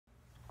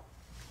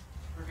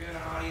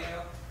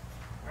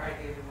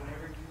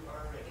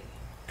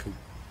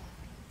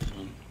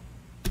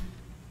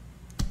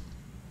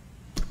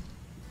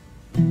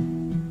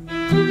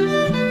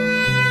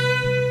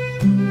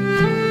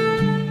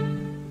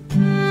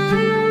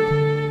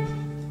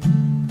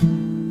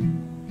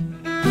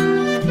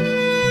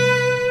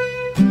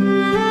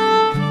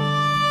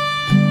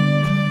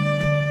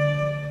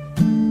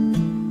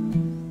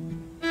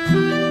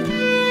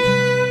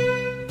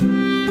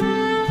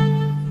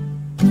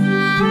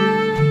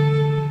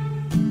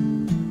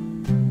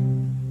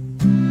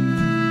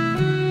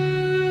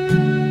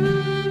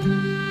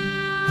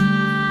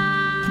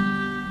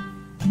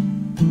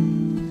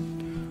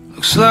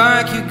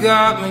like you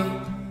got me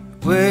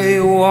where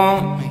you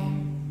want me.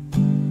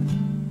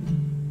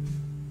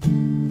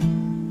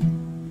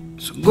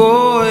 So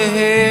go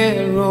ahead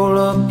and roll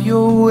up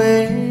your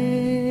way.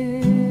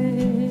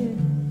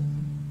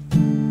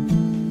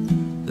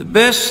 The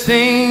best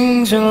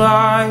things in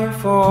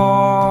life are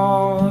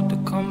hard to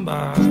come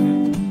by,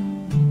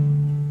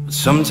 but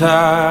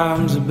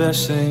sometimes the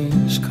best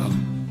things come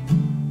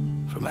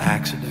from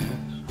accidents.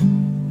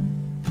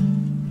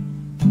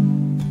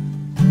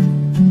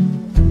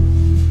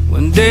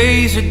 When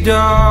days are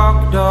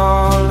dark,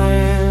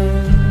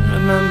 darling,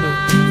 remember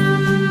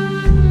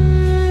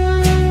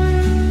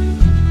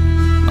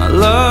my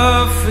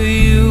love for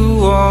you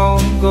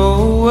won't go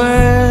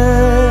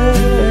away.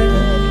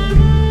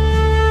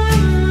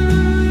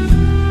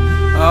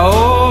 I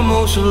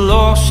almost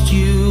lost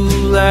you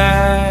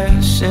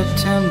last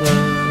September.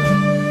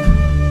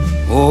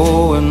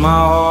 Oh, and my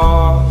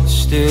heart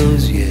still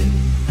is yet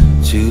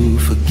to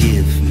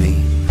forgive me.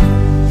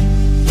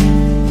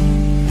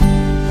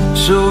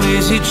 So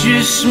is it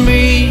just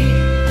me?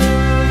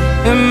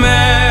 Am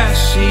I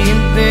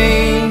seeing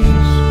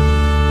things?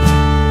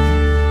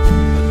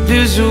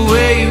 Does the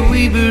way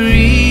we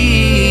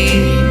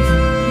breathe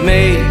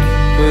make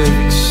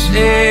perfect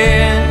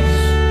sense?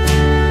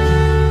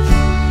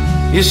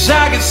 Yes, I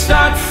can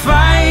start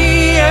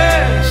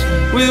fires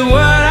with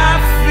what I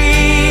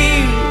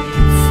feel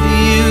for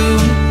you.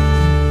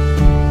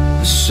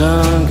 The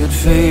sun could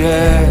fade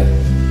out,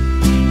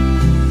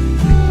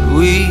 but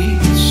we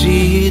could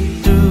see it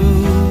through.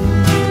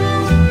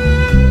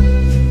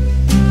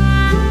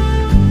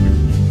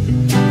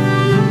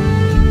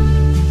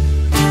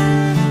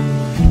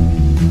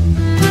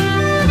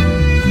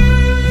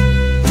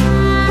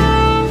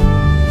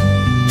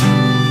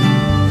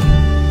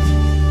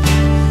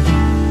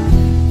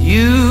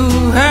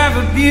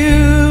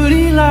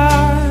 Beauty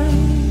like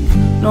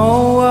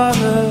no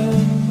other,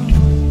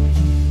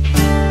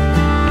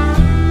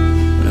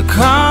 and a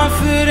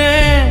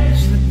confidence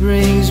that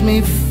brings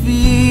me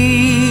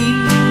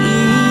feet.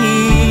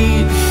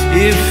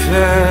 If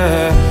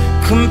I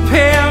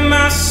compare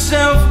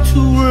myself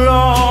too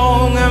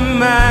long, I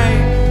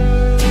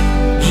might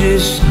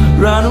just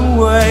run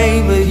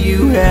away, but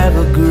you have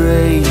a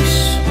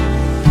grace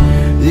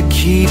that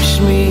keeps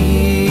me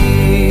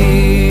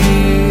here.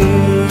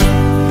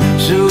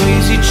 So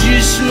is it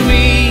just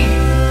me?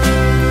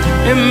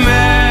 Am I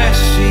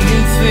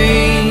seeing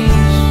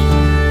things?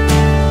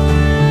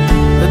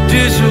 Or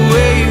does the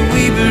way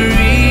we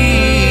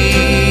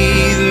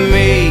breathe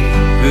make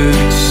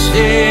perfect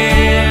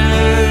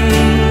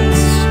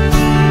sense?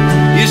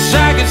 Yes, I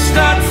can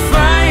start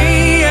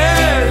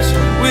fires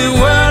with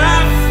what I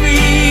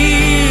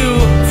feel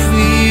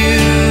for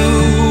you.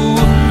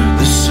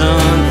 The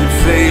sun could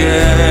fade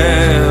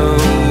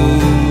out,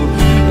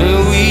 and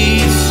we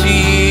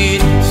see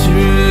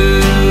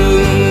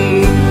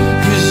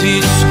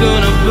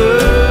gonna burn.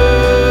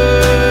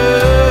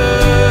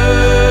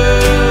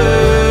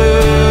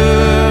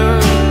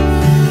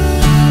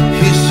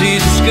 Yes,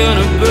 it's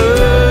gonna burn.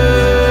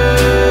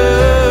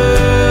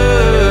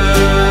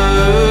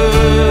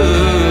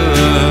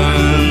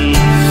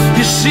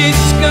 Yes,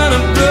 it's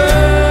gonna burn.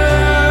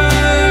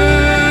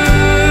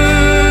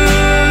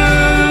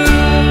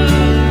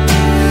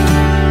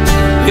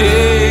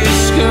 Yeah,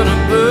 it's gonna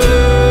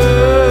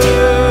burn.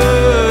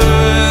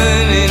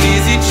 And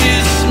is it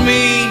just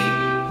me?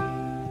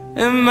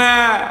 Am I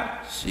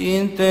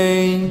seeing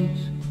things?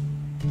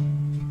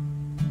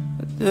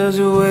 Does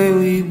the way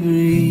we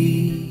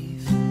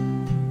breathe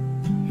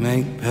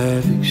make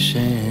perfect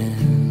sense?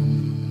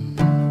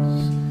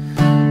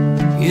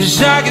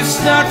 Yes, I can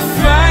start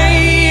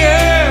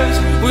fires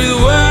with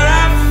what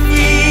I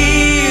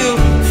feel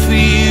for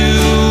you.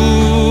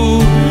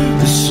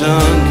 The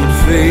sun could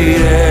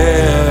fade out.